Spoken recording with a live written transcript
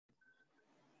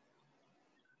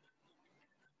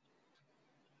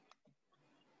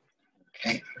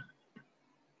Okay.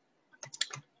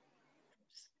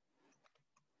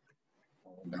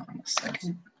 Hold on a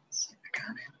second. Let's see if I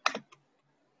got it.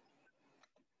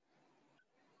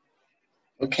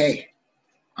 Okay,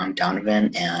 I'm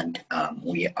Donovan, and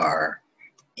we are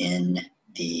in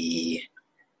the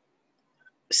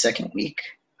second week.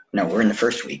 No, we're in the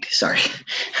first week, sorry.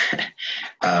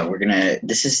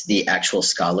 This is the actual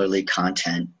scholarly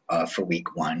content for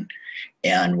week 1.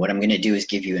 And what I'm gonna do is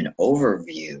give you an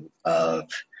overview of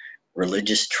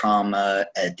religious trauma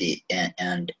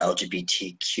and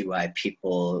LGBTQI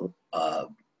people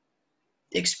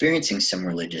experiencing some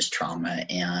religious trauma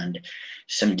and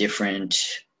some different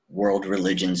world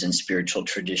religions and spiritual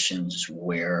traditions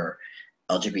where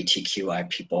LGBTQI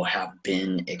people have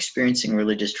been experiencing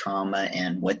religious trauma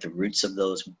and what the roots of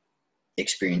those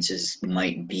experiences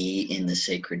might be in the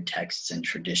sacred texts and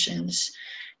traditions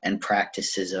and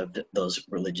practices of those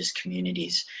religious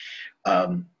communities.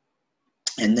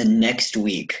 And then next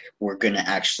week, we're going to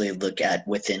actually look at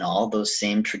within all those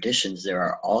same traditions, there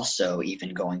are also,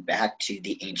 even going back to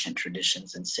the ancient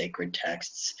traditions and sacred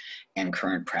texts and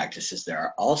current practices, there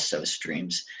are also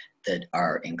streams that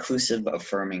are inclusive,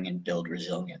 affirming, and build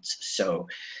resilience. So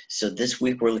this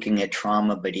week we're looking at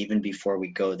trauma, but even before we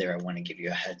go there, I want to give you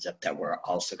a heads up that we're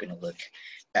also going to look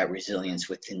at resilience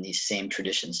within these same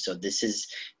traditions. So this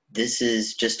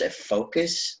is just a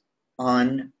focus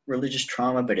on religious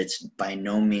trauma, but it's by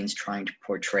no means trying to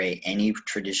portray any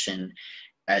tradition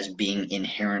as being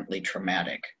inherently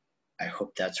traumatic. I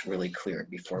hope that's really clear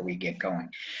before we get going.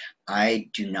 I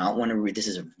do not want to read, this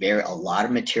is a lot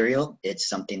of material. It's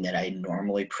something that I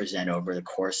normally present over the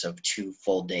course of 2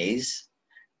 full days,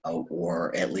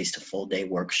 or at least a full day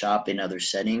workshop in other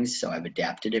settings. So I've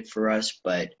adapted it for us,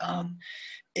 but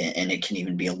and it can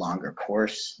even be a longer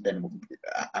course. Then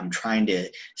I'm trying to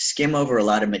skim over a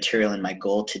lot of material, and my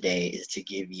goal today is to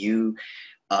give you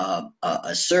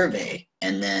a survey,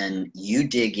 and then you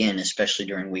dig in, especially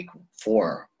during week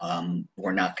 4.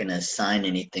 We're not going to assign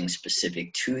anything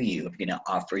specific to you. I'm going to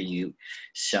offer you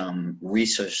some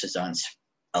resources on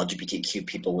LGBTQ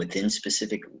people within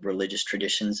specific religious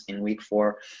traditions in week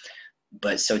 4.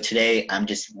 But so today I'm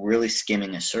just really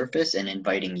skimming a surface and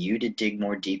inviting you to dig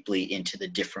more deeply into the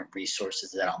different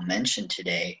resources that I'll mention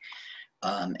today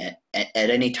at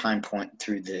any time point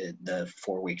through the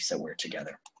 4 weeks that we're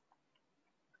together.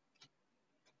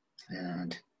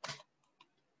 And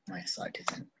my slide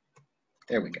isn't,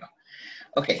 there we go.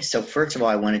 Okay, so first of all,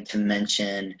 I wanted to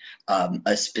mention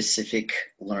a specific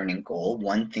learning goal.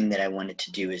 One thing that I wanted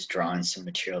to do is draw on some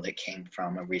material that came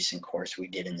from a recent course we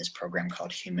did in this program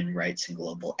called Human Rights and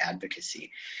Global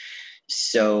Advocacy.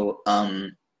 So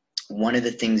one of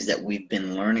the things that we've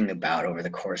been learning about over the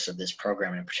course of this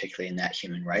program, and particularly in that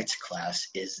human rights class,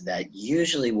 is that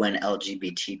usually when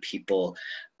LGBT people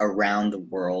around the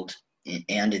world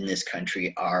and in this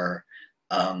country are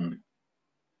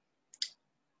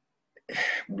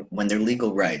when their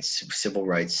legal rights, civil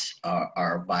rights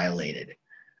are violated,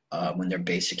 when their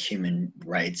basic human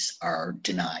rights are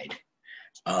denied,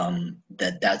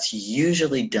 that's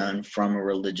usually done from a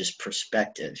religious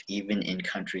perspective, even in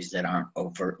countries that aren't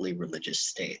overtly religious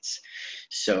states.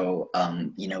 So,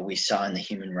 you know, we saw in the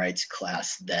human rights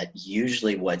class that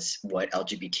usually what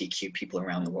LGBTQ people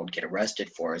around the world get arrested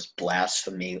for is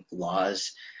blasphemy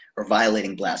laws, or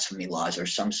violating blasphemy laws, or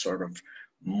some sort of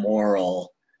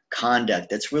moral conduct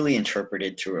that's really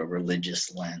interpreted through a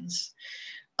religious lens.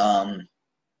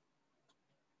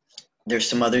 There's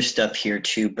some other stuff here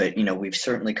too, but you know, we've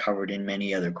certainly covered in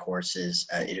many other courses.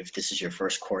 If this is your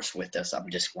first course with us, I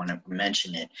just want to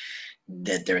mention it,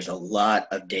 that there's a lot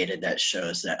of data that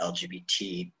shows that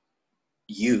LGBT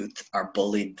youth are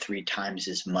bullied 3 times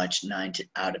as much. 9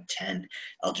 out of 10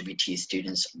 LGBT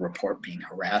students report being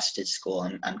harassed at school.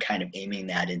 I'm kind of aiming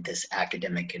that in this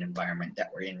academic environment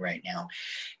that we're in right now.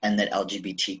 And that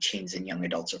LGBT teens and young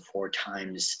adults are 4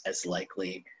 times as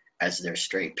likely as their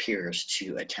straight peers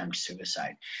to attempt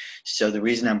suicide. So the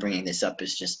reason I'm bringing this up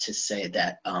is just to say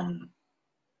that to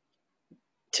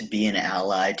be an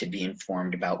ally, to be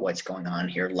informed about what's going on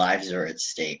here, lives are at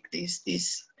stake.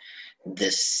 This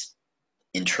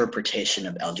interpretation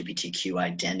of LGBTQ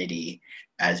identity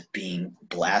as being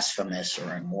blasphemous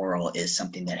or immoral is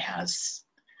something that has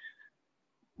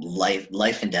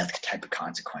life and death type of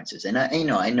consequences. And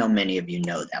I know many of you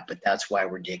know that, but that's why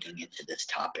we're digging into this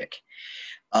topic.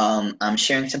 I'm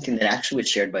sharing something that actually was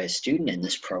shared by a student in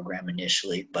this program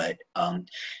initially, but to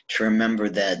remember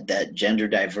that gender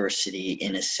diversity,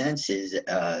 in a sense, is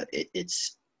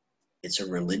it's a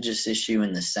religious issue,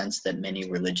 in the sense that many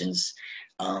religions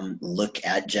look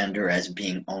at gender as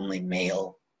being only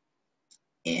male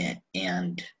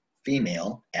and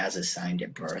female as assigned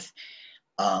at birth.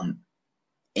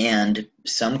 And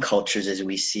some cultures, as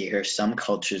we see here, some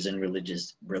cultures and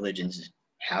religions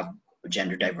have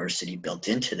gender diversity built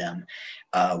into them.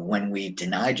 When we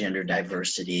deny gender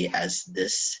diversity as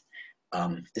this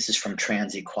is from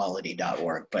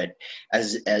transequality.org, but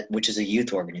which is a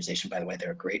youth organization, by the way.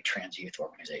 They're a great trans youth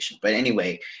organization. But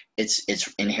anyway,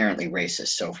 it's inherently racist.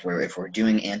 So if we're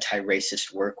doing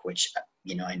anti-racist work, which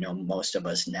I know most of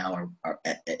us now are,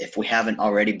 if we haven't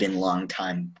already been long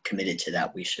time committed to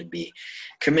that, we should be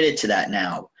committed to that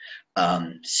now.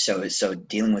 So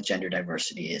dealing with gender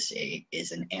diversity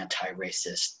is an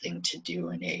anti-racist thing to do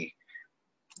and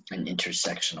an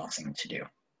intersectional thing to do.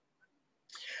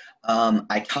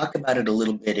 I talk about it a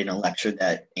little bit in a lecture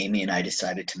that Amy and I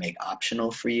decided to make optional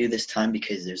for you this time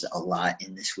because there's a lot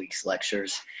in this week's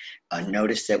lectures.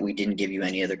 Notice that we didn't give you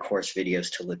any other course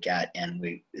videos to look at, and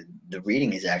the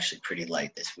reading is actually pretty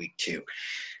light this week too.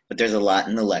 But there's a lot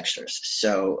in the lectures.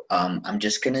 So I'm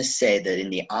just going to say that in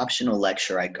the optional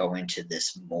lecture, I go into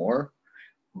this more,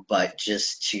 but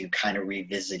just to kind of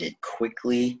revisit it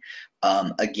quickly.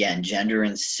 Again, gender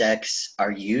and sex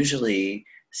are usually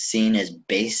seen as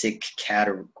basic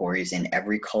categories in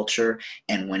every culture,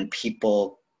 and when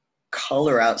people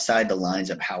color outside the lines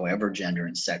of however gender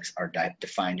and sex are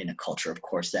defined in a culture, of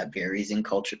course that varies in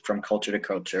culture from culture to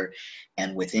culture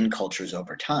and within cultures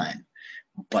over time.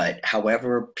 But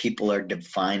however people are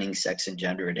defining sex and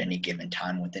gender at any given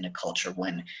time within a culture,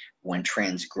 when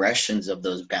transgressions of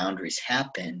those boundaries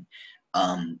happen,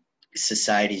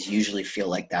 societies usually feel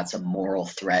like that's a moral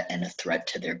threat and a threat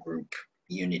to their group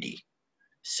unity.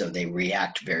 So they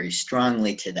react very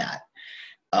strongly to that.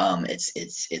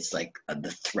 It's like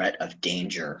the threat of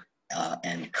danger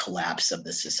and collapse of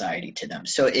the society to them.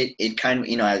 So it kind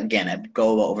of, again, I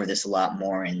go over this a lot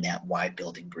more in that Why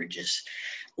Building Bridges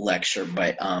lecture,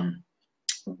 but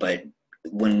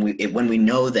when we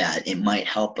know that, it might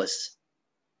help us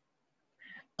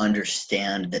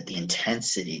understand that the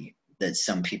intensity that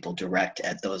some people direct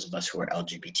at those of us who are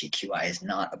LGBTQI is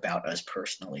not about us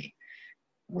personally.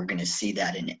 We're going to see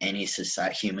that in any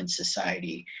human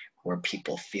society where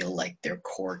people feel like their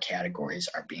core categories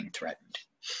are being threatened.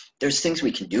 There's things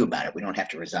we can do about it. We don't have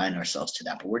to resign ourselves to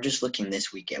that, but we're just looking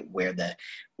this week at where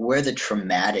the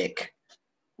traumatic,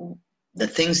 the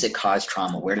things that cause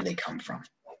trauma, where do they come from?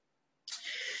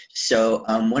 So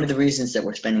one of the reasons that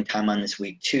we're spending time on this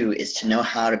week too is to know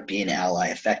how to be an ally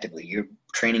effectively. You're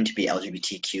training to be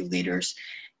LGBTQ leaders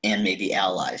and maybe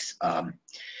allies.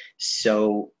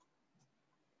 So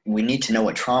we need to know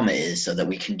what trauma is so that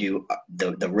we can do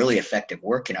the really effective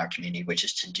work in our community, which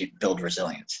is to build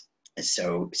resilience. And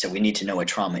so we need to know what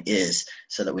trauma is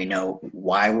so that we know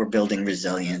why we're building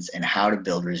resilience and how to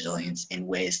build resilience in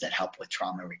ways that help with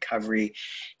trauma recovery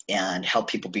and help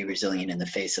people be resilient in the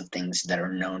face of things that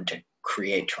are known to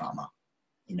create trauma.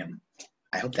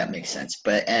 I hope that makes sense.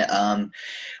 But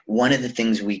one of the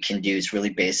things we can do is really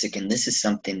basic, and this is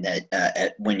something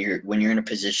that when you're in a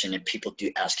position and people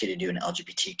do ask you to do an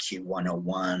LGBTQ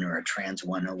 101 or a trans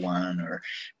 101, or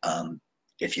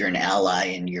if you're an ally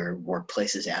and your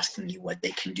workplace is asking you what they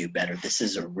can do better, this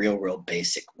is a real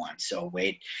basic one. So a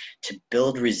way to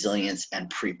build resilience and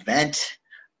prevent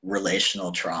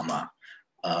relational trauma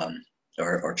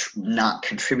or not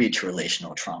contribute to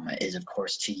relational trauma is, of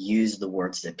course, to use the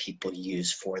words that people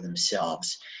use for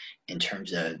themselves in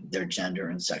terms of their gender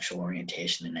and sexual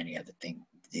orientation and any other thing.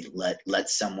 Let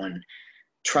someone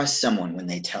trust someone when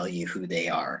they tell you who they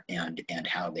are and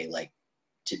how they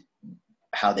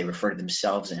refer to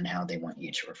themselves and how they want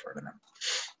you to refer to them.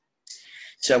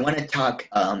 So I want to talk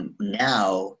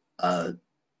now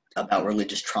about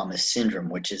religious trauma syndrome,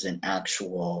 which is an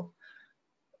actual.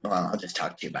 Well, I'll just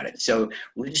talk to you about it. So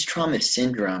religious trauma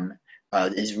syndrome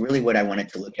is really what I wanted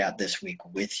to look at this week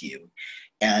with you.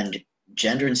 And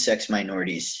gender and sex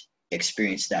minorities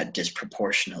experience that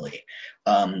disproportionately.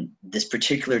 This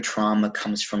particular trauma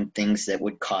comes from things that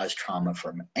would cause trauma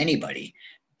from anybody: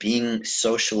 being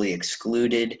socially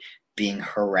excluded, being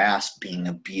harassed, being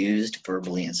abused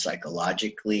verbally and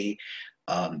psychologically,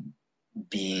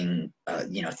 being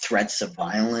threats of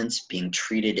violence, being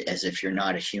treated as if you're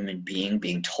not a human being,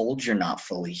 being told you're not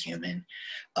fully human.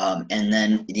 And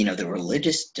then the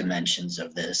religious dimensions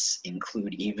of this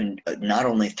include even not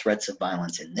only threats of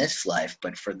violence in this life,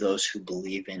 but for those who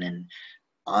believe in an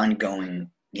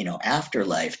ongoing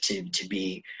afterlife, to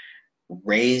be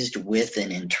raised with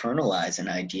and internalize an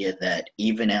idea that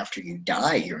even after you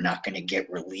die, you're not going to get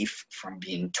relief from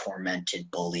being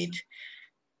tormented, bullied,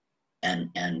 and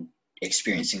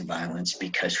experiencing violence,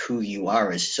 because who you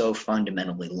are is so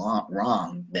fundamentally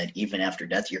wrong that even after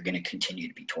death, you're going to continue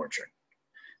to be tortured.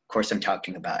 course, I'm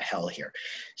talking about hell here.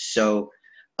 So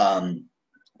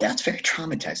that's very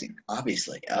traumatizing,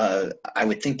 obviously. I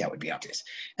would think that would be obvious.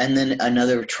 And then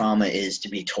another trauma is to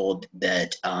be told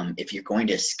that if you're going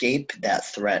to escape that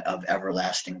threat of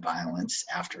everlasting violence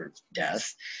after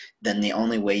death, then the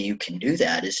only way you can do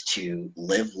that is to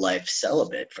live life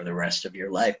celibate for the rest of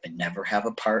your life and never have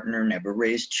a partner, never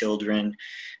raise children,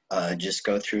 just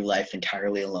go through life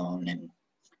entirely alone. And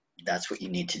that's what you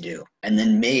need to do. And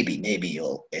then maybe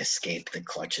you'll escape the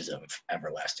clutches of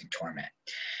everlasting torment.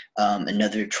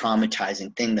 Another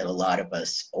traumatizing thing that a lot of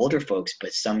us older folks,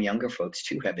 but some younger folks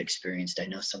too, have experienced. I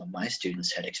know some of my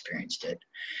students had experienced it.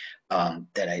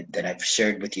 That I've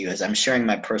shared with you. As I'm sharing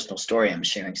my personal story, I'm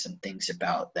sharing some things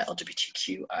about the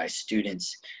LGBTQI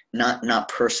students, not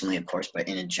personally, of course, but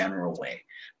in a general way.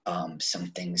 Some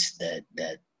things that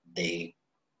they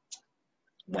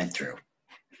went through.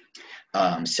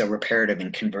 So reparative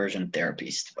and conversion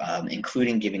therapies,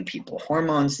 including giving people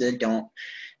hormones that don't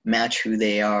match who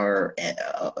they are,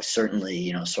 certainly,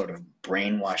 you know, sort of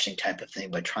brainwashing type of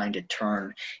thing, but trying to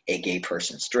turn a gay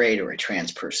person straight or a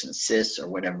trans person cis or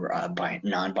whatever,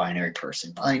 non-binary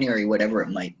person binary, whatever it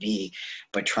might be,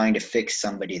 but trying to fix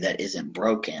somebody that isn't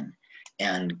broken.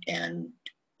 And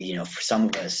you know, for some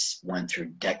of us went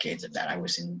through decades of that. I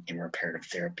was in reparative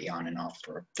therapy on and off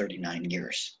for 39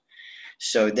 years.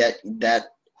 So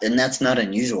and that's not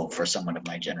unusual for someone of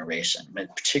my generation,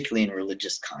 but particularly in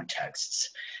religious contexts.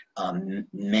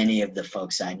 Many of the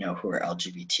folks I know who are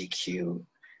LGBTQI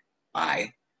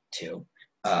too,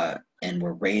 and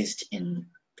were raised in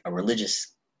a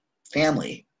religious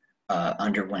family,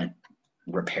 underwent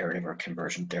reparative or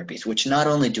conversion therapies, which not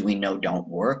only do we know don't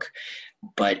work,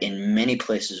 but in many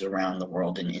places around the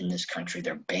world and in this country,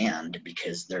 they're banned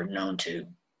because they're known to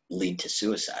lead to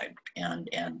suicide and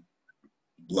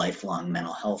lifelong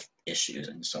mental health issues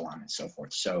and so on and so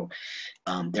forth. So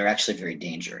they're actually very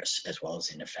dangerous as well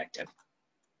as ineffective.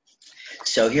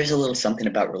 So here's a little something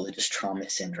about religious trauma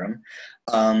syndrome.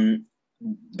 The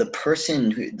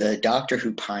doctor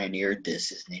who pioneered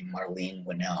this is named Marlene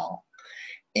Winnell.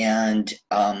 And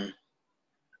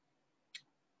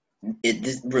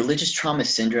this religious trauma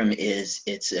syndrome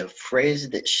it's a phrase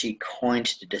that she coined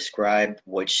to describe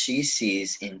what she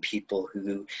sees in people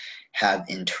who have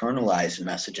internalized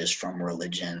messages from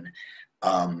religion,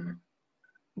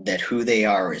 that who they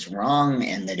are is wrong,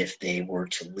 and that if they were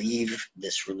to leave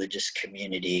this religious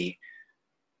community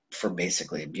for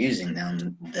basically abusing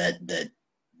them, that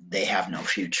they have no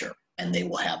future and they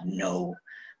will have no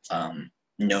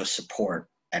support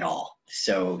at all.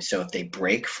 So if they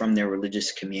break from their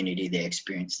religious community, they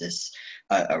experience this,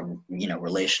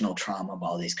 relational trauma of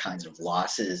all these kinds of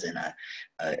losses and a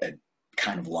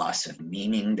kind of loss of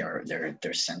meaning,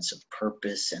 their sense of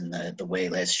purpose, and the way,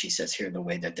 as she says here, the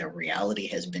way that their reality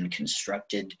has been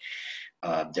constructed,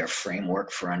 their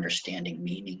framework for understanding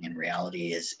meaning and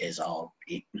reality is all,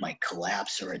 it might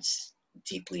collapse or it's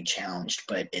deeply challenged,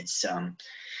 but it's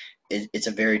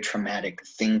a very traumatic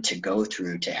thing to go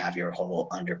through, to have your whole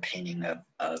underpinning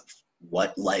of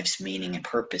what life's meaning and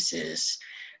purpose is.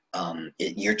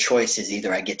 Your choice is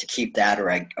either I get to keep that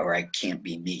or I can't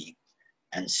be me.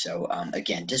 And so,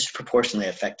 again, disproportionately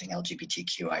affecting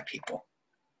LGBTQI people.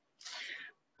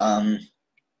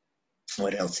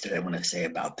 What else did I want to say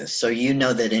about this? So you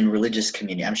know that in religious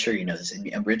community, I'm sure you know this,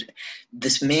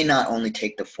 this may not only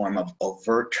take the form of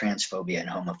overt transphobia and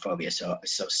homophobia. So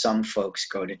some folks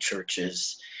go to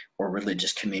churches or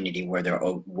religious community where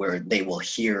they will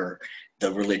hear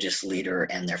the religious leader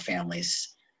and their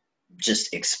families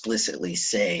just explicitly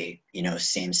say,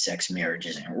 same-sex marriage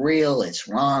isn't real, it's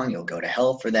wrong, you'll go to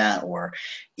hell for that, or,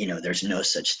 there's no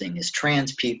such thing as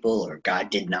trans people, or God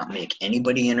did not make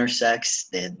anybody intersex,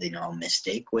 a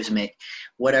mistake was made,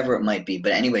 whatever it might be.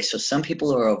 But anyway, so some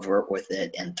people are overt with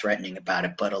it and threatening about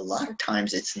it, but a lot of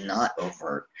times it's not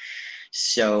overt.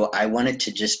 So I wanted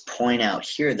to just point out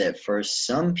here that for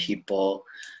some people,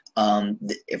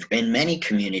 in many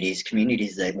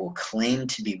communities that will claim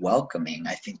to be welcoming,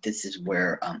 I think this is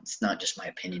where, it's not just my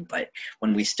opinion, but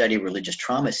when we study religious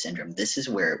trauma syndrome, this is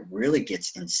where it really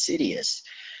gets insidious,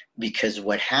 because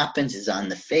what happens is on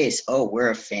the face,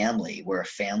 we're a family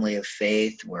of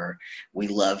faith, where we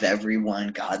love everyone,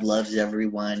 God loves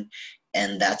everyone,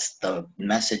 and that's the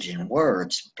message in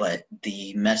words, but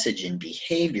the message in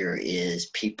behavior is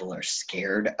people are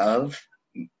scared of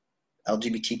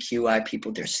LGBTQI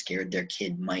people, they're scared their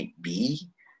kid might be,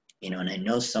 and I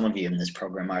know some of you in this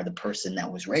program are the person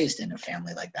that was raised in a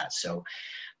family like that. So,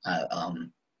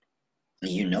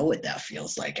 you know what that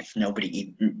feels like. If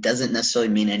nobody, doesn't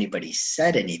necessarily mean anybody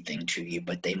said anything to you,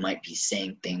 but they might be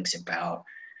saying things about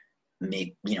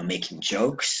making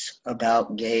jokes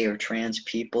about gay or trans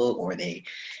people, or they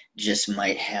just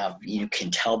might have, you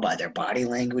can tell by their body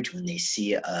language when they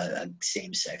see a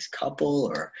same-sex couple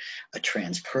or a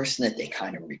trans person that they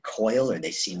kind of recoil or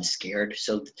they seem scared.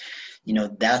 So,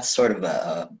 that's sort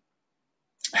of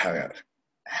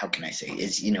how can I say,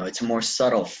 is, it's a more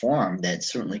subtle form that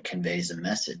certainly conveys a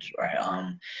message, right?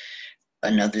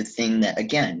 Another thing that,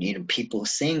 again, people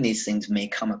saying these things may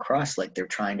come across like they're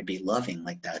trying to be loving,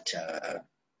 like that,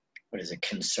 what is it,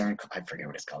 concern, I forget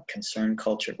what it's called, concern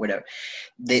culture, whatever.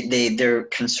 They're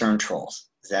concern trolls.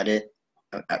 Is that it?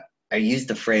 I used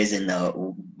the phrase in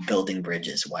the building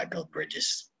bridges, why build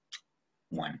bridges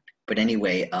one. But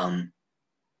anyway,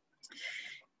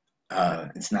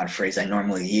 it's not a phrase I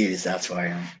normally use. That's why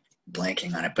I'm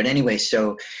blanking on it. But anyway,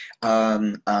 so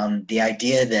the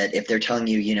idea that if they're telling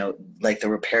you, like the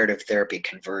reparative therapy,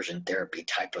 conversion therapy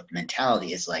type of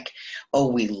mentality is like, oh,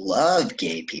 we love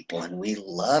gay people and we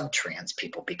love trans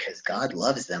people because God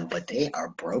loves them, but they are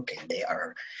broken. They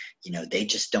are, they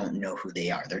just don't know who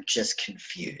they are. They're just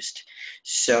confused.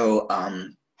 So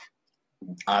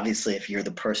obviously, if you're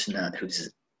the person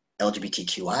who's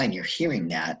LGBTQI and you're hearing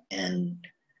that and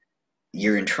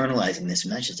you're internalizing this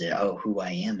message that, oh, who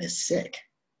I am is sick,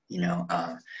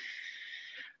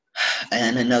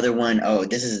 and another one, oh,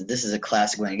 this is a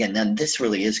classic one again. Now this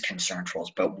really is concern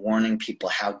trolls, but warning people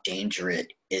how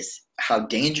dangerous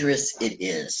it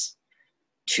is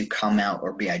to come out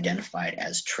or be identified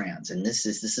as trans. And this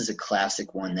is a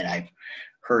classic one that I've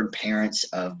heard parents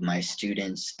of my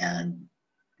students and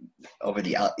over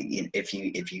the, if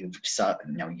you saw,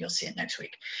 no, you'll see it next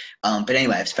week. But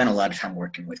anyway, I've spent a lot of time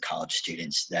working with college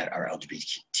students that are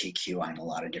LGBTQI in a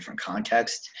lot of different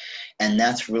contexts. And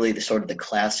that's really the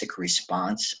classic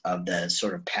response of the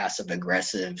sort of passive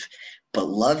aggressive, but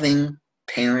loving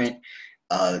parent.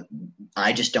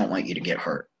 I just don't want you to get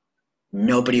hurt.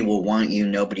 Nobody will want you.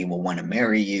 Nobody will want to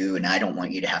marry you. And I don't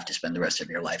want you to have to spend the rest of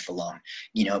your life alone.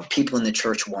 People in the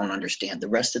church won't understand. The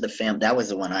rest of the family, that was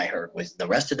the one I heard, was the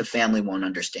rest of the family won't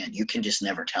understand. You can just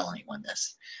never tell anyone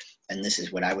this. And this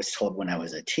is what I was told when I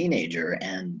was a teenager.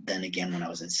 And then again, when I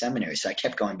was in seminary. So I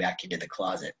kept going back into the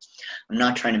closet. I'm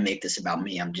not trying to make this about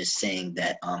me. I'm just saying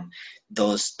that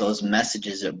those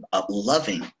messages of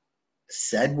loving,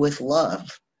 said with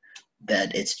love,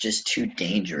 that it's just too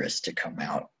dangerous to come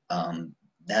out.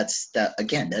 That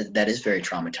is very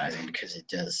traumatizing because it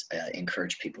does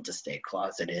encourage people to stay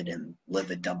closeted and live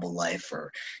a double life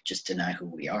or just deny who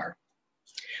we are.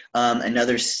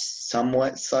 Another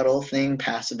somewhat subtle thing,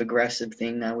 passive aggressive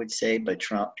thing, I would say, but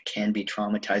can be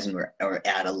traumatizing or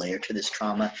add a layer to this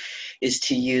trauma, is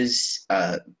to use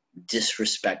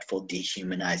disrespectful,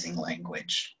 dehumanizing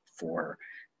language for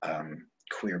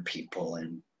queer people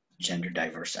and gender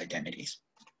diverse identities.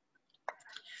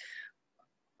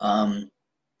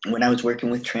 When I was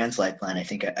working with Trans Lifeline, I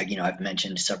think I've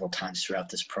mentioned several times throughout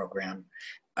this program,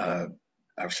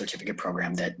 our certificate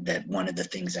program, that one of the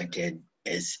things I did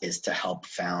is to help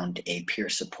found a peer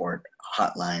support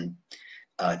hotline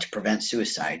to prevent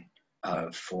suicide.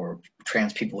 For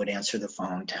trans people would answer the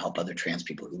phone to help other trans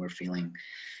people who were feeling,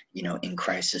 in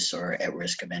crisis or at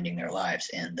risk of ending their lives.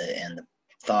 And the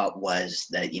thought was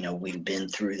that we've been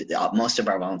through most of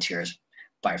our volunteers.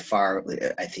 By far,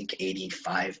 I think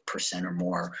 85% or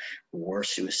more were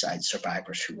suicide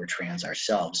survivors who were trans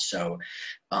ourselves. So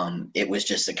it was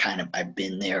just a kind of, I've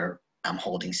been there, I'm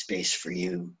holding space for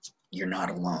you, you're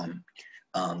not alone.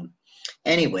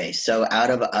 Anyway, so out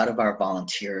of our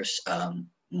volunteers,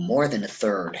 more than a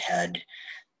third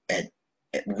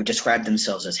would describe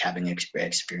themselves as having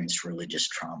experienced religious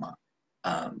trauma,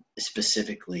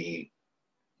 specifically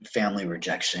family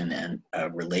rejection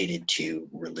and related to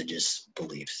religious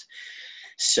beliefs.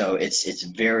 So it's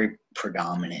very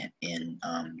predominant in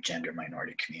gender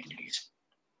minority communities.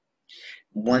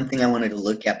 One thing I wanted to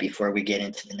look at before we get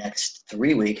into the next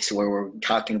 3 weeks where we're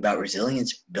talking about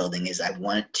resilience building is I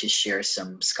want to share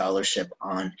some scholarship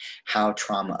on how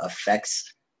trauma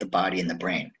affects the body and the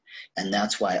brain. And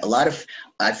that's why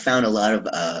I've found a lot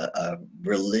of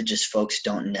religious folks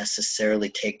don't necessarily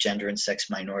take gender and sex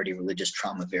minority religious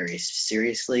trauma very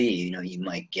seriously. You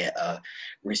might get a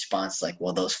response like,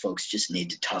 well, those folks just need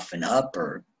to toughen up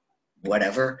or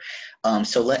whatever.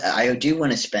 I do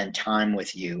want to spend time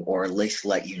with you, or at least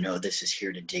let you know this is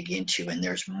here to dig into. And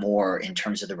there's more in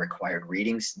terms of the required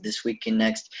readings this week and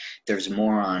next. There's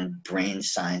more on brain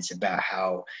science about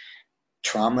how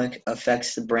trauma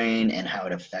affects the brain and how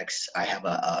it affects. I have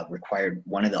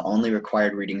one of the only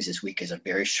required readings this week is a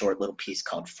very short little piece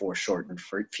called Foreshortened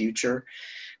Future,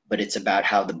 but it's about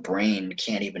how the brain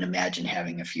can't even imagine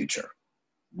having a future.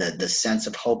 the sense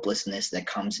of hopelessness that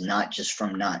comes not just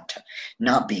from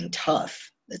not being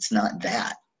tough. It's not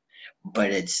that,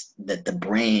 but it's that the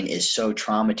brain is so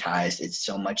traumatized, it's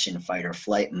so much in fight or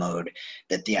flight mode,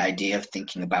 that the idea of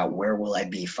thinking about where will I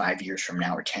be 5 years from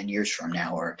now or 10 years from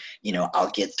now, or, you know,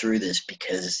 I'll get through this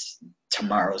because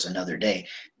tomorrow's another day,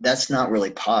 that's not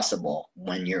really possible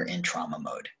when you're in trauma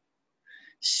mode.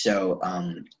 So,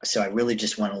 so I really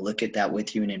just want to look at that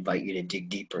with you and invite you to dig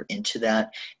deeper into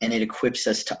that. And it equips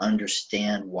us to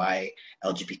understand why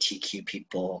LGBTQ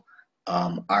people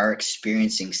are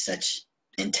experiencing such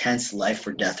intense life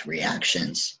or death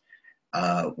reactions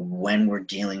when we're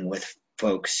dealing with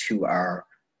folks who are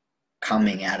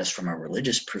coming at us from a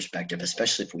religious perspective,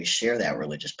 especially if we share that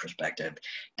religious perspective,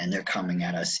 and they're coming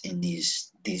at us in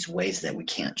these ways that we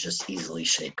can't just easily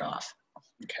shake off.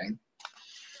 Okay.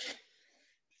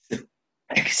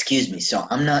 Excuse me. So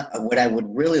I'm not, what I would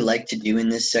really like to do in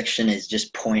this section is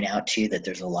just point out to you that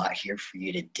there's a lot here for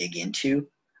you to dig into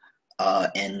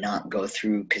and not go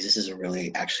through, because this is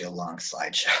actually a long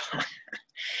slideshow.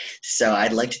 So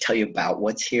I'd like to tell you about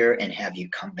what's here and have you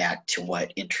come back to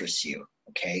what interests you.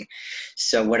 Okay.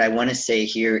 So what I want to say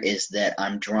here is that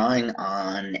I'm drawing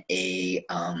on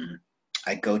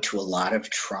I go to a lot of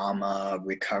trauma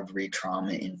recovery,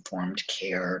 trauma-informed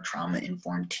care,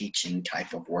 trauma-informed teaching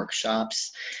type of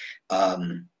workshops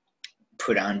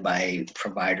put on by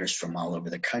providers from all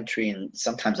over the country, and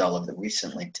sometimes all over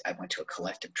recently I went to a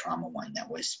collective trauma one that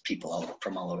was people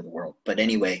from all over the world. But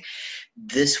anyway,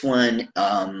 this one,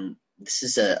 this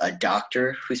is a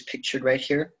doctor who's pictured right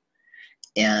here.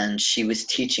 And she was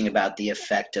teaching about the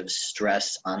effect of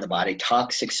stress on the body,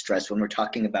 toxic stress. When we're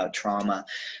talking about trauma,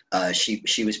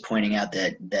 she was pointing out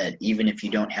that even if you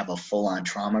don't have a full-on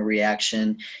trauma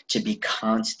reaction, to be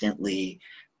constantly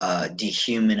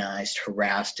dehumanized,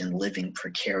 harassed, and living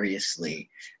precariously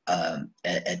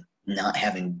at not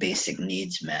having basic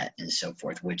needs met and so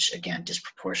forth, which again,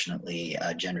 disproportionately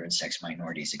gender and sex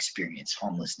minorities experience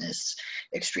homelessness,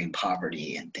 extreme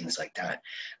poverty, and things like that.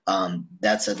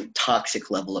 That's a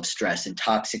toxic level of stress and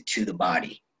toxic to the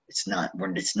body. It's not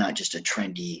just a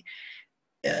trendy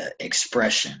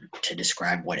expression to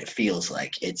describe what it feels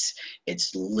like. It's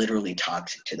literally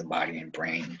toxic to the body and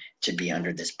brain to be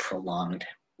under this prolonged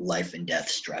life and death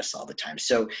stress all the time.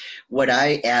 So what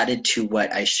I added to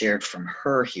what I shared from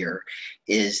her here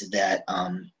is that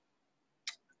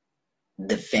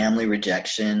the family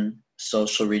rejection,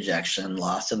 social rejection,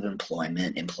 loss of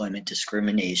employment, employment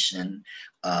discrimination,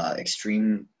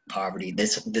 extreme poverty,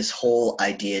 this whole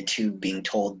idea too, being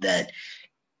told that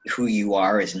who you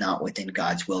are is not within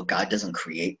God's will. God doesn't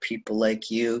create people like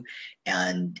you,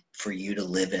 and for you to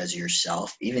live as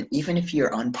yourself, even if you're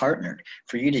unpartnered,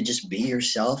 for you to just be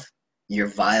yourself, you're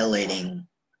violating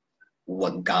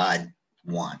what God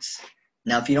wants.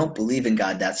 Now, if you don't believe in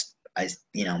God,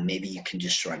 maybe you can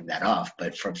just shrug that off.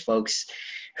 But for folks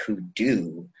who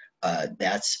do,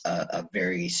 that's a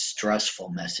very stressful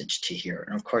message to hear.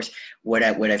 And of course, what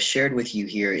I've shared with you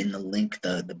here in the link,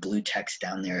 the blue text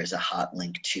down there, is a hot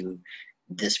link to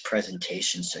this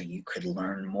presentation, so you could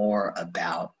learn more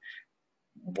about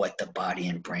what the body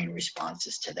and brain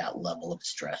responses to that level of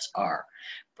stress are.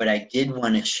 But I did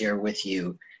want to share with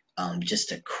you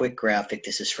just a quick graphic.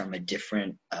 This is from a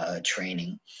different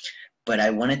training, but I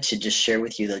wanted to just share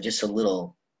with you, though, just a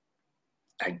little,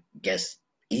 I guess,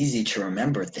 easy to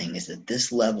remember thing is that this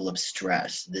level of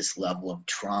stress, this level of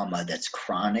trauma that's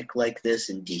chronic like this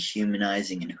and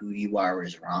dehumanizing and who you are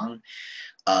is wrong.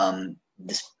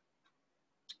 This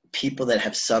people that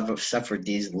have suffered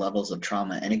these levels of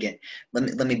trauma, and again,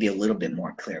 let me be a little bit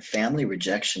more clear. Family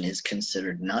rejection is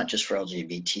considered not just for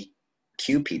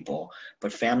LGBTQ people,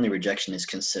 but family rejection is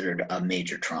considered a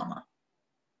major trauma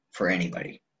for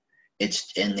anybody.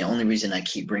 And the only reason I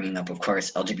keep bringing up, of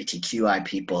course, LGBTQI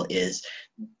people is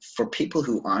for people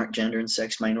who aren't gender and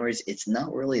sex minorities, it's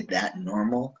not really that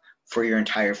normal for your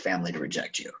entire family to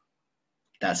reject you.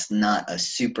 That's not a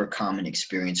super common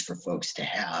experience for folks to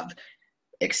have,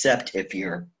 except if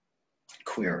you're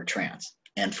queer or trans.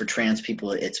 And for trans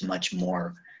people, it's much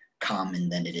more common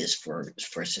than it is for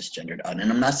cisgendered. And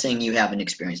I'm not saying you haven't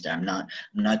experienced that. I'm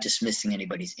not dismissing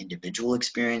anybody's individual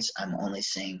experience. I'm only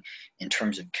saying in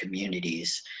terms of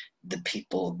communities, the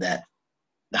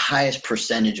highest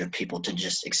percentage of people to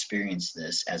just experience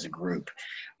this as a group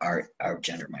are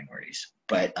gender minorities.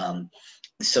 But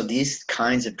so these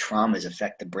kinds of traumas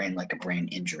affect the brain like a brain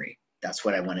injury. That's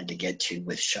what I wanted to get to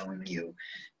with showing you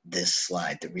this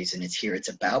slide. The reason it's here, it's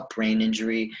about brain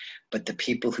injury, but the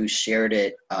people who shared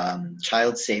it,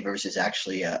 Child Savers is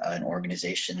actually an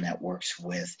organization that works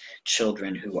with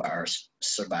children who are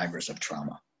survivors of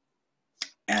trauma.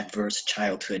 adverse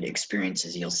childhood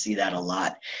experiences. You'll see that a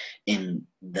lot in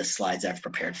the slides I've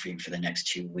prepared for you for the next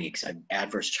 2 weeks.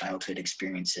 Adverse childhood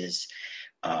experiences,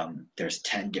 there's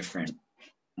 10 different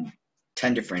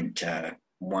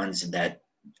ones that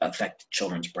affect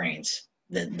children's brains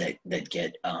that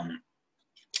get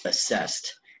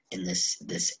assessed in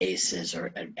this ACEs,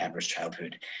 or adverse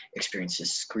childhood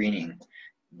experiences screening,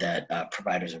 that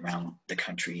providers around the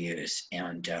country use,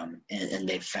 and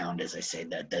they've found, as I say,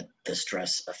 that the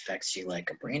stress affects you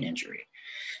like a brain injury.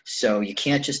 So you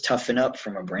can't just toughen up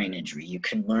from a brain injury. You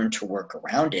can learn to work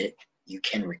around it. You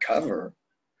can recover,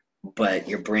 but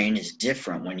your brain is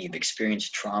different. When you've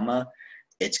experienced trauma,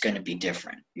 it's going to be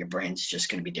different. Your brain's just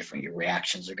going to be different. Your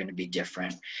reactions are going to be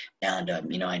different. And,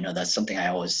 I know that's something I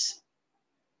always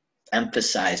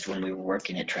emphasized when we were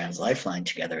working at Trans Lifeline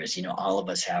together is, all of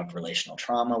us have relational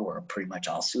trauma. We're pretty much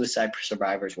all suicide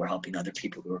survivors. We're helping other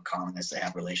people who are calling us that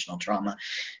have relational trauma.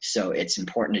 So it's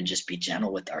important to just be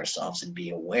gentle with ourselves and be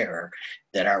aware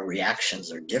that our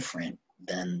reactions are different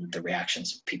than the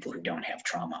reactions of people who don't have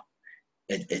trauma.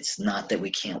 It's not that we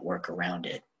can't work around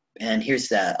it. And here's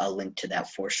a link to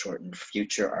that foreshortened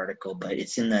future article, but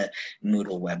it's in the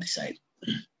Moodle website.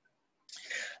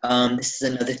 This is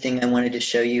another thing I wanted to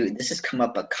show you. This has come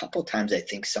up a couple times, I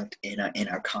think, in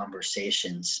our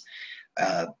conversations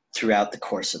throughout the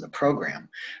course of the program.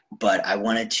 But I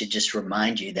wanted to just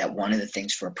remind you that one of the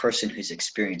things for a person who's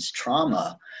experienced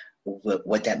trauma,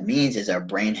 what that means is our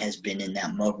brain has been in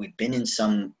that mode. We've been in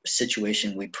some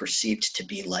situation we perceived to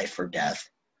be life or death.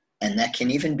 And that can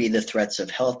even be the threats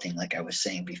of health thing, like I was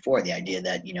saying before, the idea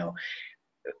that,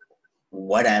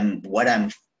 what I'm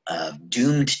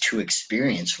doomed to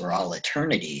experience for all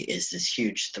eternity is this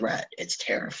huge threat. It's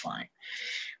terrifying.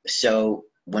 So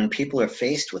when people are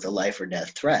faced with a life or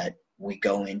death threat, we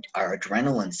go in, our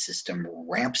adrenaline system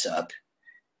ramps up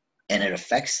and it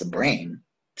affects the brain.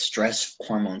 Stress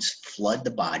hormones flood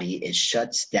the body. It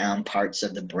shuts down parts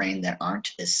of the brain that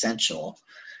aren't essential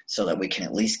so that we can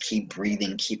at least keep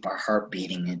breathing, keep our heart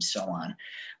beating, and so on.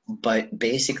 But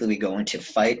basically we go into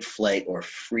fight, flight, or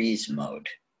freeze mode.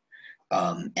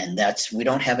 And we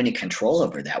don't have any control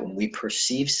over that. When we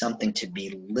perceive something to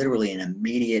be literally an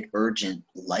immediate, urgent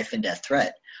life and death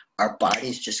threat, our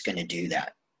body's just going to do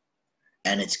that.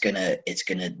 And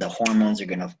the hormones are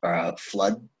going to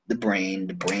flood the brain.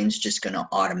 The brain's just going to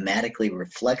automatically,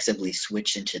 reflexively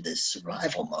switch into this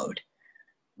survival mode.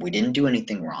 We didn't do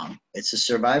anything wrong. It's a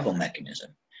survival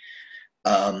mechanism.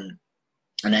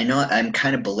 And I know I'm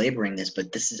kind of belaboring this,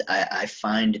 but I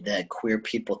find that queer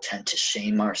people tend to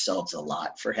shame ourselves a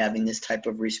lot for having this type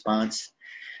of response.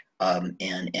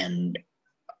 And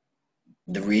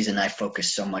the reason I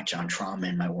focus so much on trauma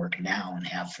in my work now and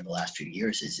have for the last few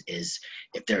years is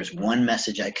if there's one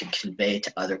message I could convey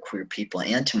to other queer people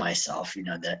and to myself,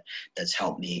 that's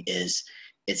helped me, is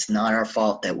it's not our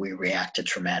fault that we react to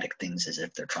traumatic things as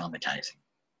if they're traumatizing.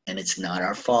 And it's not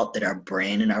our fault that our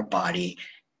brain and our body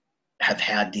have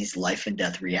had these life and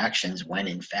death reactions when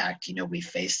in fact, we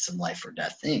faced some life or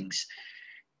death things.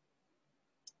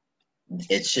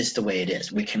 It's just the way it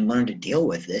is. We can learn to deal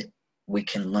with it. We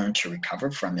can learn to recover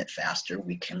from it faster.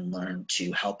 We can learn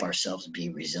to help ourselves be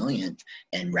resilient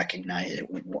and recognize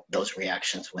those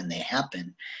reactions when they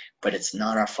happen. But it's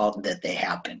not our fault that they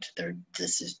happened.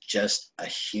 This is just a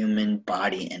human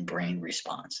body and brain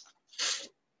response.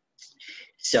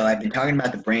 So I've been talking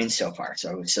about the brain so far.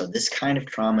 So this kind of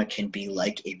trauma can be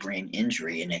like a brain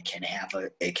injury, and it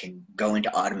can go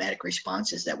into automatic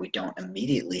responses that we don't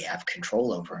immediately have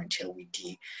control over until we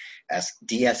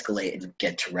de-escalate and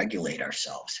get to regulate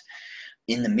ourselves.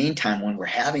 In the meantime, when we're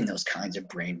having those kinds of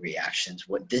brain reactions,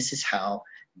 this is how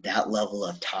that level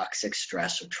of toxic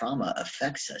stress or trauma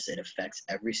affects us. It affects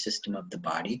every system of the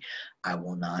body. I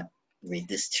will not read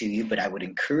this to you, but I would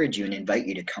encourage you and invite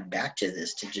you to come back to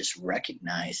this to just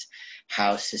recognize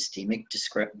how systemic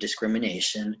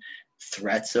discrimination,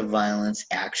 threats of violence,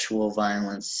 actual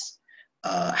violence,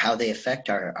 how they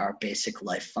affect our basic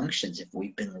life functions if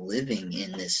we've been living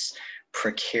in this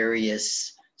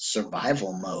precarious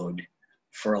survival mode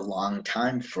for a long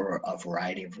time for a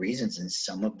variety of reasons. And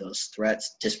some of those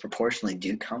threats disproportionately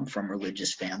do come from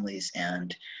religious families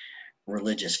and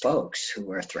religious folks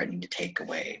who are threatening to take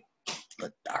away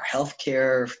our health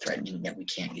care, threatening that we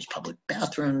can't use public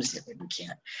bathrooms, that we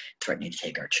can't, threatening to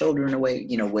take our children away,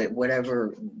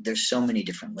 whatever. There's so many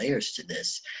different layers to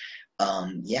this.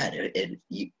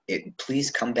 Please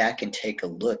come back and take a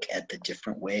look at the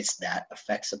different ways that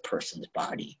affects a person's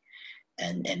body.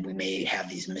 And we may have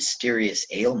these mysterious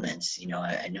ailments,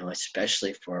 I know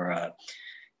especially for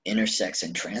intersex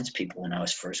and trans people when I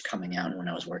was first coming out and when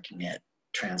I was working at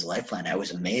Trans Lifeline, I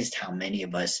was amazed how many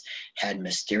of us had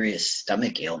mysterious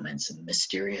stomach ailments and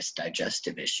mysterious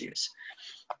digestive issues.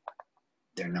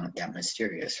 They're not that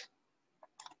mysterious.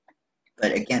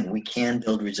 But again, we can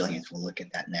build resilience. We'll look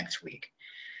at that next week.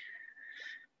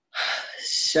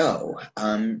 So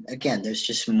again, there's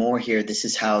just more here. This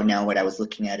is how, now what I was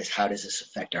looking at is how does this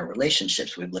affect our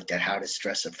relationships? We've looked at how does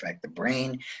stress affect the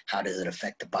brain? How does it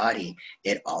affect the body?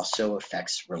 It also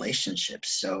affects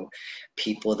relationships. So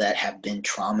people that have been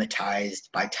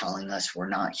traumatized by telling us we're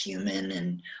not human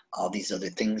and all these other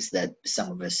things that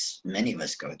some of us, many of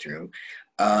us go through,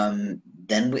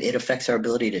 then it affects our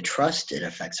ability to trust. It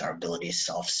affects our ability to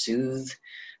self-soothe.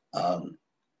 It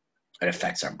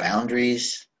affects our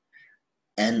boundaries.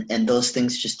 And those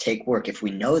things just take work. If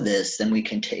we know this, then we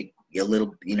can take a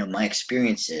little, my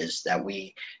experience is that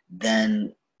we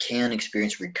then can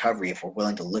experience recovery if we're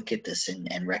willing to look at this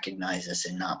and recognize this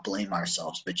and not blame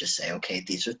ourselves, but just say, okay,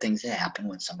 these are things that happen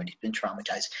when somebody's been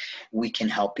traumatized. We can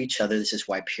help each other. This is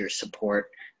why peer support,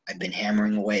 I've been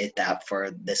hammering away at that for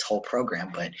this whole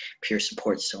program, but peer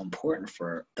support is so important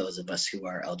for those of us who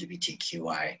are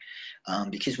LGBTQI,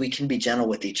 because we can be gentle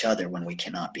with each other when we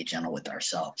cannot be gentle with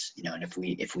ourselves, and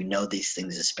if we know these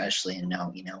things, especially, and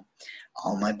know,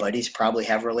 all my buddies probably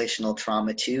have relational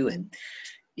trauma too, and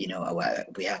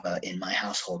we have in my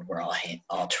household, we're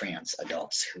all trans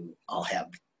adults who all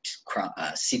have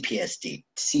CPTSD,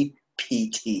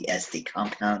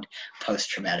 compound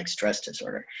post-traumatic stress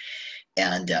disorder.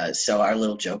 And so our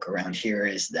little joke around here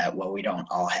is that, well, we don't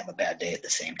all have a bad day at the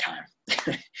same time.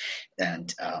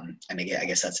 And I mean, I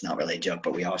guess that's not really a joke,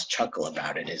 but we always chuckle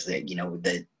about it, is that,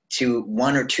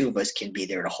 one or two of us can be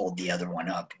there to hold the other one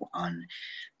up on,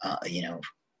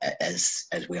 as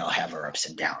we all have our ups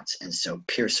and downs. And so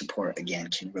peer support, again,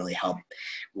 can really help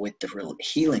with the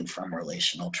healing from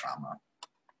relational trauma.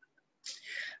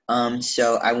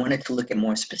 So I wanted to look at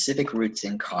more specific roots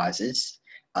and causes.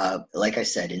 Like I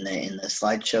said, in the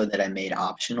slideshow that I made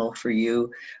optional for you,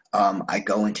 I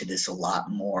go into this a lot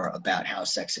more about how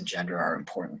sex and gender are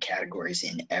important categories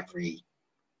in every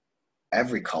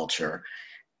culture,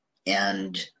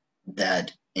 and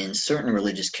that in certain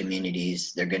religious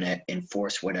communities, they're going to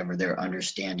enforce whatever their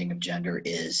understanding of gender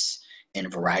is in a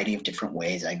variety of different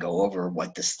ways. I go over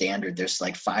what there's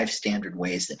like 5 standard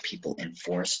ways that people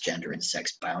enforce gender and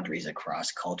sex boundaries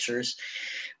across cultures.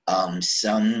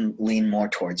 Some lean more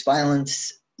towards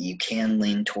violence. You can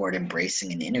lean toward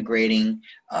embracing and integrating.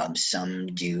 Some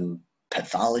do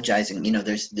pathologizing.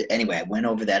 Anyway, I went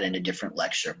over that in a different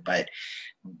lecture, but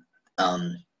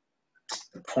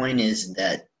the point is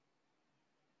that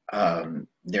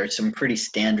there are some pretty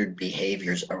standard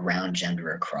behaviors around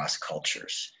gender across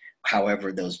cultures,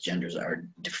 however those genders are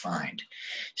defined.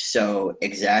 So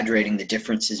exaggerating the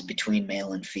differences between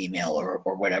male and female, or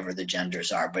whatever the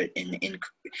genders are, but in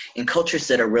cultures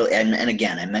that are really, and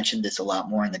again, I mentioned this a lot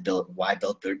more in the Why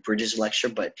Build Bridges lecture,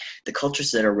 but the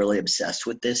cultures that are really obsessed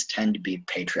with this tend to be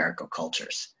patriarchal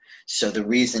cultures. So the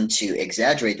reason to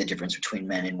exaggerate the difference between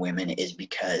men and women is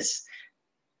because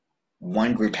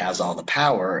one group has all the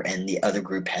power and the other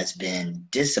group has been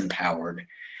disempowered.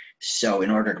 So in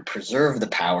order to preserve the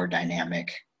power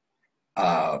dynamic,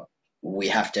 we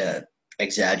have to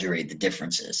exaggerate the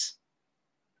differences.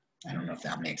 I don't know if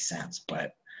that makes sense,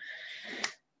 but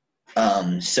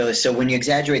so when you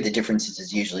exaggerate the differences,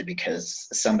 it's usually because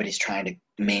somebody's trying to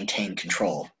maintain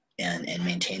control and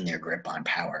maintain their grip on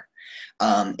power.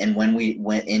 And when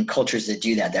in cultures that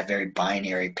do that very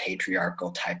binary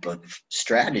patriarchal type of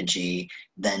strategy,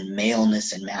 then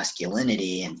maleness and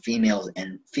masculinity and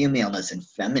femaleness and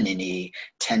femininity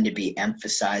tend to be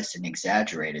emphasized and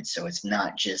exaggerated. So it's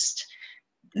not just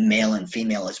male and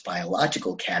female as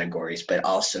biological categories, but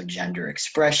also gender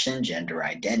expression, gender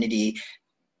identity.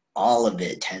 All of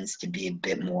it tends to be a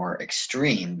bit more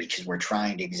extreme because we're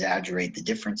trying to exaggerate the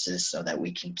differences so that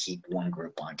we can keep one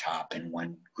group on top and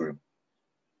one group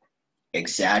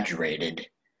exaggerated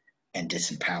and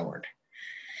disempowered.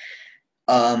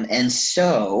 And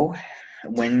so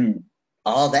when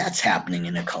all that's happening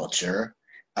in a culture,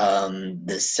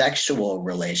 the sexual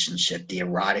relationship, the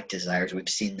erotic desires, we've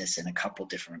seen this in a couple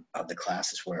different of the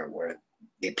classes where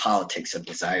the politics of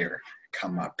desire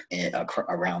come up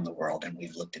around the world, and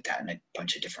we've looked at that in a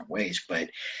bunch of different ways. But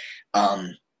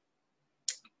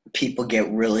people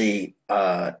get really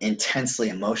intensely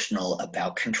emotional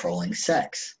about controlling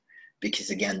sex, because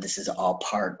again, this is all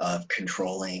part of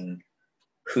controlling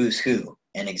who's who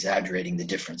and exaggerating the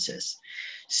differences.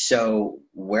 So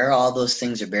where all those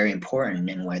things are very important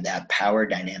and where that power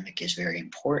dynamic is very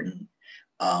important,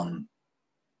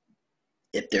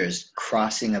 if there's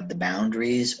crossing of the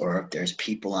boundaries, or if there's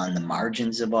people on the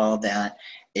margins of all that,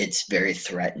 it's very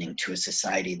threatening to a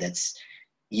society that's,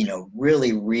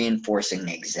 really reinforcing and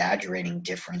exaggerating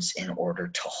difference in order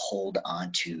to hold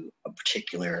on to a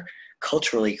particular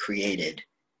culturally created,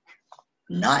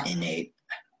 not innate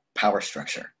power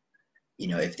structure.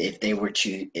 If they were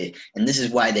to, and this is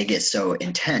why they get so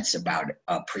intense about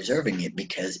preserving it,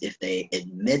 because if they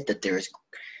admit that there's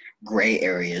gray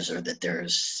areas, or that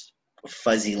there's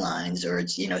fuzzy lines, or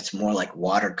it's more like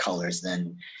watercolors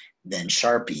than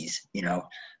Sharpies,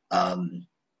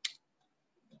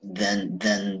 then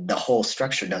the whole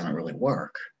structure doesn't really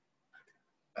work.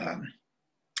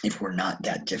 If we're not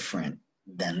that different,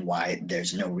 then why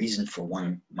there's no reason for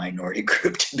one minority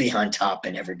group to be on top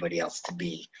and everybody else to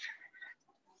be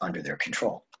under their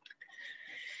control.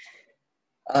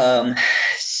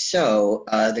 So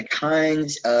the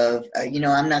kinds of,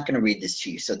 I'm not going to read this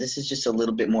to you. So this is just a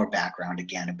little bit more background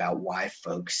again about why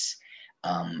folks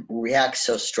react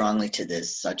so strongly to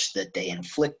this, such that they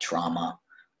inflict trauma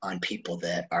on people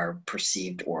that are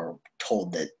perceived or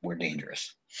told that we're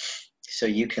dangerous. So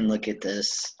you can look at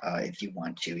this if you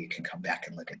want to. You can come back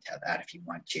and look at that if you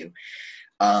want to.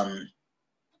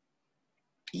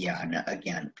 Yeah, and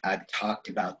again, I've talked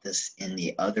about this in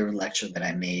the other lecture that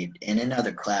I made, and in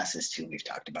other classes too. We've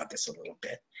talked about this a little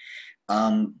bit.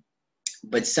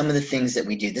 But some of the things that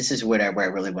we do, this is where I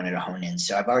really wanted to hone in.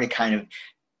 So I've already kind of,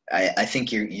 I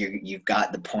think you've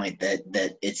got the point that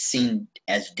it's seen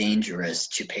as dangerous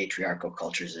to patriarchal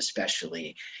cultures,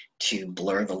 especially, to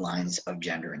blur the lines of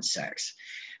gender and sex,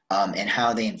 and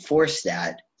how they enforce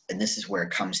that. And this is where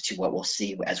it comes to what we'll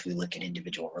see as we look at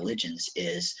individual religions,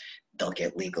 is they'll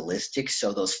get legalistic.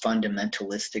 So those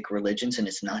fundamentalistic religions, and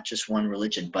it's not just one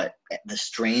religion, but the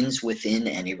strains within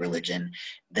any religion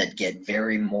that get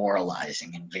very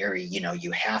moralizing and very,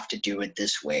 you have to do it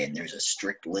this way. And there's a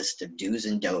strict list of do's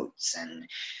and don'ts, and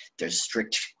there's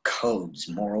strict codes,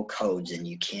 moral codes, and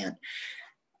you can't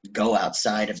go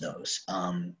outside of those.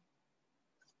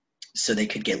 So they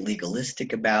could get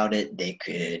legalistic about it. They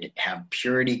could have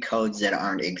purity codes that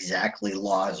aren't exactly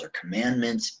laws or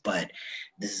commandments, but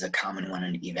this is a common one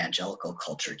in evangelical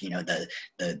culture.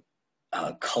 The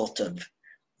cult of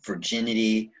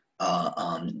virginity,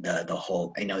 the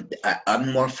whole,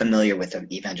 I'm more familiar with the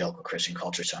evangelical Christian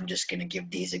culture, so I'm just going to give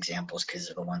these examples because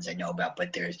they're the ones I know about.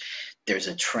 But there's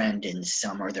a trend in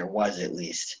some, or there was at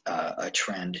least a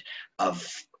trend of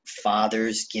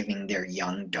fathers giving their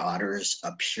young daughters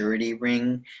a purity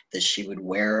ring that she would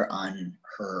wear on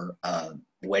her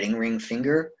wedding ring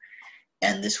finger.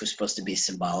 And this was supposed to be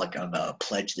symbolic of a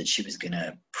pledge that she was going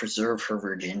to preserve her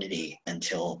virginity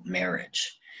until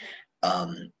marriage.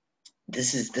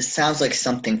 This sounds like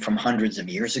something from hundreds of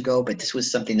years ago, but this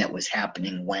was something that was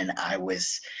happening when I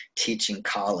was teaching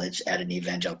college at an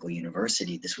evangelical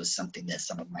university. This was something that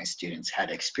some of my students had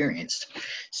experienced.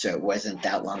 So it wasn't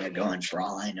that long ago, and for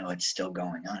all I know, it's still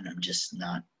going on. I'm just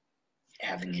not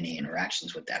having any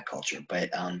interactions with that culture.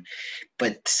 But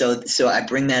so I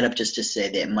bring that up just to say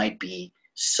that it might be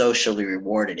socially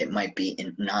rewarded. It might be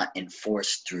not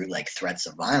enforced through like threats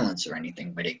of violence or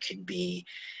anything, but it could be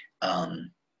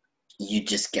you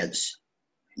just get,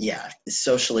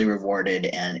 socially rewarded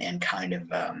and kind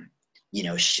of,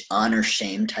 honor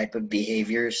shame type of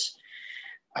behaviors,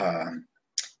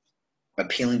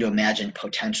 appealing to imagined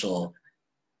potential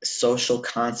social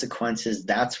consequences.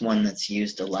 That's one that's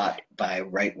used a lot by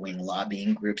right-wing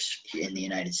lobbying groups in the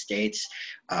United States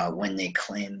when they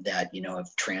claim that,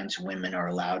 if trans women are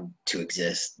allowed to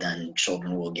exist, then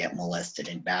children will get molested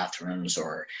in bathrooms,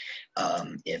 or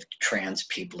if trans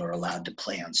people are allowed to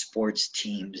play on sports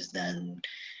teams, then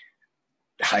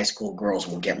high school girls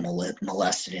will get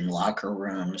molested in locker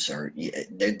rooms, or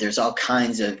there's all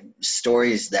kinds of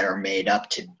stories that are made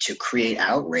up to create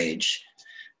outrage.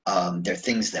 There are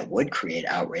things that would create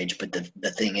outrage, but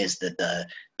the thing is that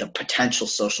the potential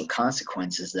social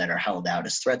consequences that are held out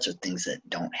as threats are things that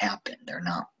don't happen. They're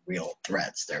not real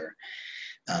threats.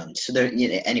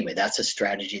 Anyway, that's a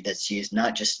strategy that's used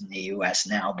not just in the U.S.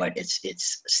 now, but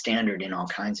it's standard in all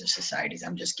kinds of societies.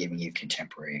 I'm just giving you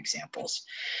contemporary examples.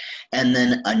 And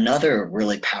then another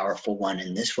really powerful one,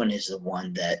 and this one is the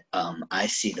one that I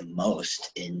see the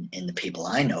most in the people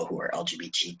I know who are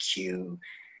LGBTQ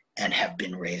and have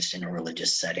been raised in a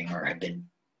religious setting or have been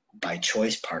by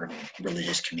choice part of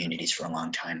religious communities for a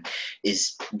long time,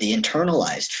 is the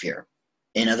internalized fear.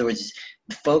 In other words,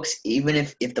 folks, even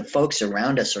if the folks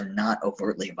around us are not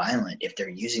overtly violent, if they're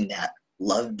using that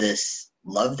love the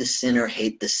sinner,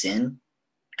 hate the sin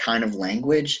kind of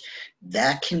language,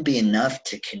 that can be enough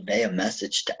to convey a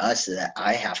message to us that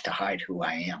I have to hide who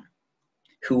I am.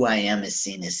 who I am is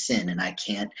seen as sin, and I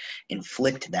can't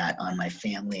inflict that on my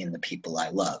family and the people I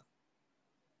love.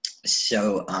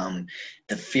 So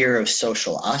the fear of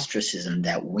social ostracism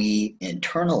that we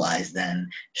internalize then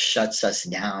shuts us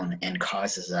down and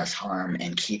causes us harm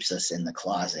and keeps us in the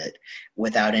closet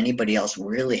without anybody else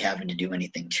really having to do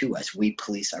anything to us. We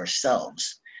police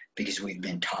ourselves because we've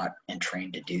been taught and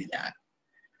trained to do that.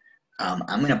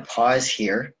 I'm going to pause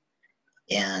here,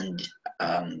 and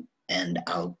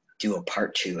I'll do a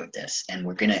part 2 of this. And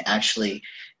we're going to actually,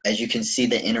 as you can see,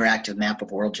 the interactive map of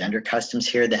world gender customs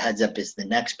here, the heads up is the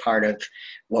next part of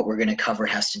what we're going to cover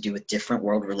has to do with different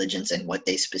world religions and what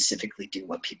they specifically do,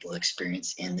 what people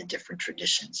experience in the different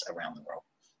traditions around the world.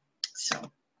 So,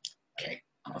 okay,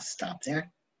 I'll stop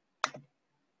there.